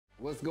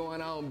What's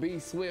going on,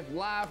 BSwift?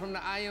 Live from the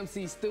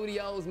IMC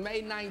studios.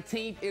 May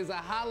 19th is a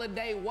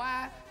holiday.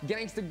 Why?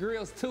 Gangsta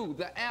Grillz 2,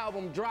 the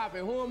album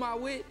dropping. Who am I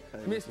with? Hey,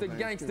 Mr.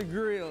 Gangsta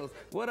Grillz.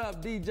 What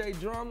up, DJ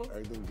Drummer?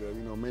 Everything good.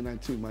 You know, May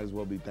 19th might as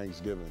well be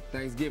Thanksgiving.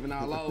 Thanksgiving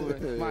all over.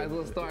 Might as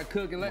well start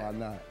cooking. Why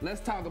not?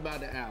 Let's talk about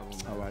the album.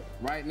 All right.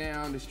 Right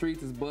now, the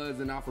streets is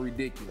buzzing off of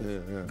Ridiculous.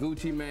 Yeah.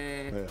 Gucci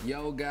Man,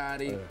 Yo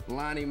Gotti,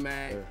 Lonnie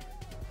Mac.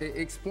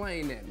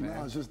 Explain that, man.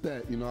 No, it's just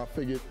that, you know, I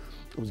figured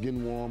it was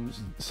getting warm,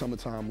 it's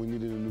summertime, we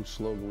needed a new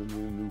slogan, we needed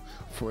a new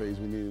phrase,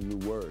 we needed a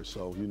new word.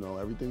 So, you know,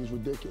 everything's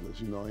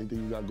ridiculous. You know,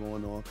 anything you got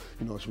going on,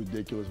 you know, it's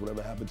ridiculous.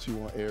 Whatever happened to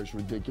you on air is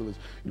ridiculous.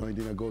 You know,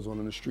 anything that goes on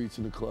in the streets,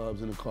 in the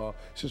clubs, in the car,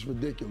 it's just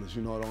ridiculous.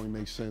 You know, it only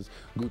makes sense.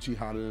 Gucci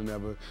hotter than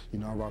ever. You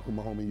know, I rock with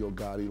my homie Yo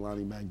Gotti,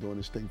 Lonnie Mac doing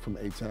this thing from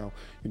A-Town.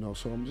 You know,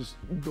 so I'm just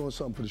doing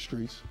something for the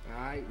streets.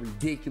 All right,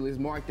 ridiculous.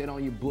 Mark that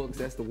on your books.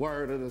 That's the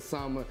word of the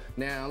summer.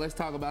 Now, let's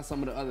talk about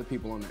some of the other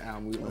people on the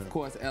album. Of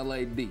course,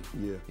 L.A.D.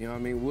 Yeah. You know what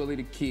I mean? Willie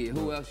the Kid.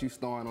 Who else you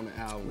starring on the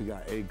album? We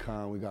got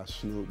Akon, we got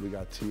Snoop, we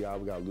got T.I.,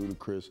 we got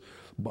Ludacris,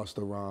 Busta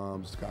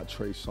Rhymes, got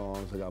Trey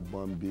Songz, I got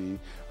Bun B,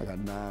 I got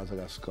Nas, I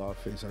got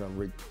Scarface, I got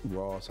Rick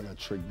Ross, I got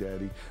Trick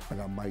Daddy, I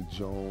got Mike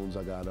Jones,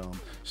 I got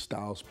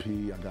Styles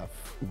P, I got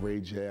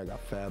Ray J, I got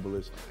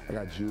Fabulous, I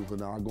got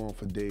Juvenile. I go on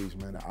for days,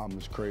 man. The album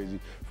is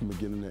crazy from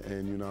beginning to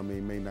end, you know what I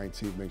mean? May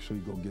 19th, make sure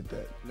you go get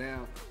that.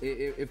 Now,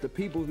 if the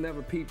people's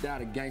never peeped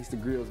out a Gangsta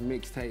Grillz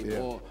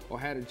mixtape or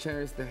had a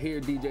chance to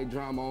hear DJ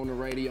Drama on the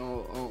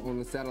radio, on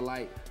the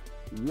satellite,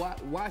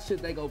 why should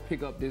they go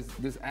pick up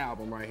this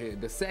album right here,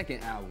 the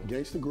second album?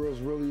 Gangsta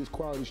Grillz really is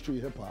quality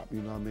street hip hop,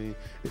 you know what I mean?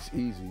 It's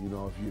easy, you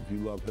know, if you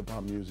love hip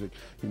hop music,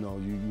 you know,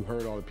 you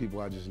heard all the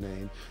people I just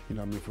named, you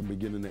know what I mean, from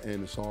beginning to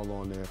end, it's all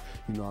on there,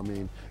 you know what I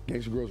mean?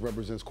 Gangsta Grillz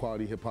represents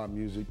quality hip hop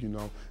music, you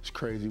know, it's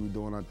crazy, we're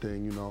doing our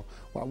thing, you know,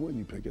 why wouldn't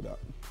you pick it up?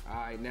 All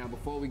right, now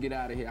before we get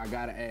out of here, I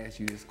gotta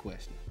ask you this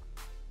question.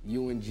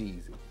 You and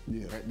Jeezy.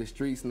 Yeah. Right? The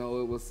streets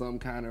know it was some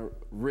kind of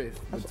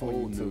rift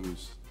between the two.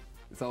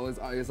 So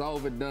it's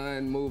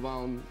overdone, move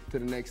on to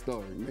the next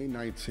story. May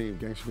 19th,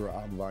 Gangsta Grillz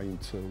album Volume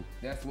 2.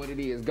 That's what it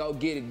is. Go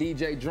get it.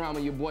 DJ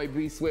Drama, your boy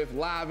BSwift,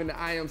 live in the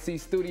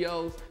IMC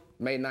studios.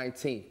 May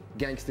 19th,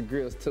 Gangsta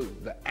Grillz 2,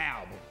 the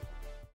album.